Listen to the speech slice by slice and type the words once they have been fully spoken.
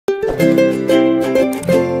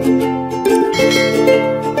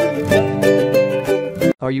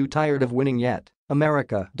Are you tired of winning yet,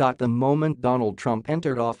 America? The moment Donald Trump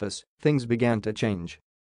entered office, things began to change.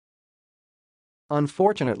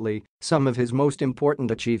 Unfortunately, some of his most important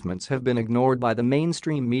achievements have been ignored by the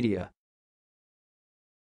mainstream media.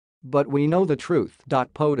 But we know the truth.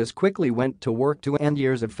 POTUS quickly went to work to end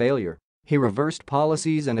years of failure. He reversed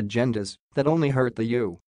policies and agendas that only hurt the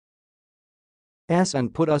U.S.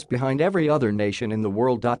 and put us behind every other nation in the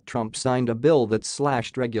world. Trump signed a bill that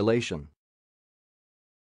slashed regulation.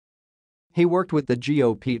 He worked with the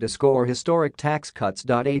GOP to score historic tax cuts.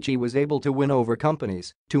 He was able to win over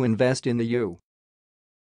companies to invest in the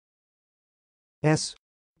U.S.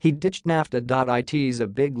 He ditched NAFTA. It's a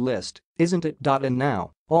big list, isn't it? And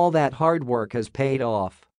now, all that hard work has paid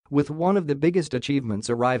off, with one of the biggest achievements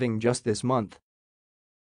arriving just this month.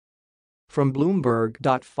 From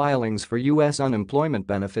Bloomberg. Filings for U.S. unemployment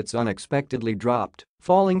benefits unexpectedly dropped,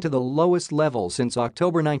 falling to the lowest level since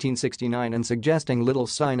October 1969 and suggesting little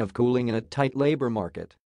sign of cooling in a tight labor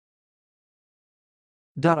market.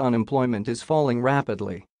 Unemployment is falling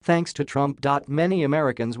rapidly, thanks to Trump. Many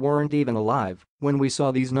Americans weren't even alive when we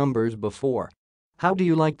saw these numbers before. How do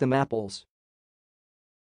you like them apples?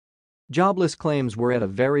 Jobless claims were at a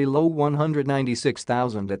very low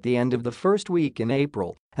 196,000 at the end of the first week in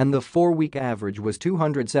April, and the 4-week average was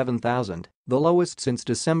 207,000, the lowest since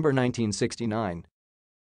December 1969.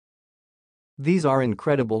 These are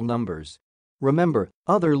incredible numbers. Remember,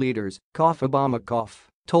 other leaders, Obama,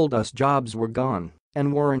 told us jobs were gone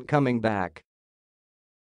and weren't coming back.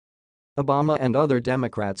 Obama and other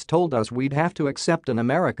Democrats told us we'd have to accept an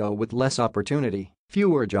America with less opportunity,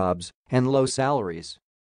 fewer jobs, and low salaries.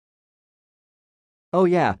 Oh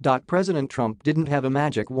yeah. President Trump didn't have a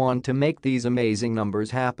magic wand to make these amazing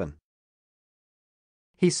numbers happen.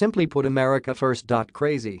 He simply put America first.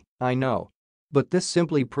 Crazy, I know. But this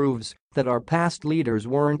simply proves that our past leaders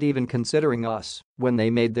weren't even considering us when they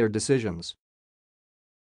made their decisions.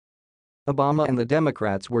 Obama and the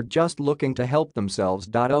Democrats were just looking to help themselves.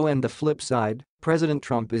 And the flip side, President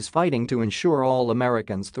Trump is fighting to ensure all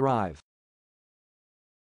Americans thrive.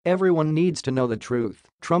 Everyone needs to know the truth.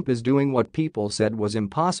 Trump is doing what people said was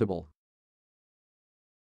impossible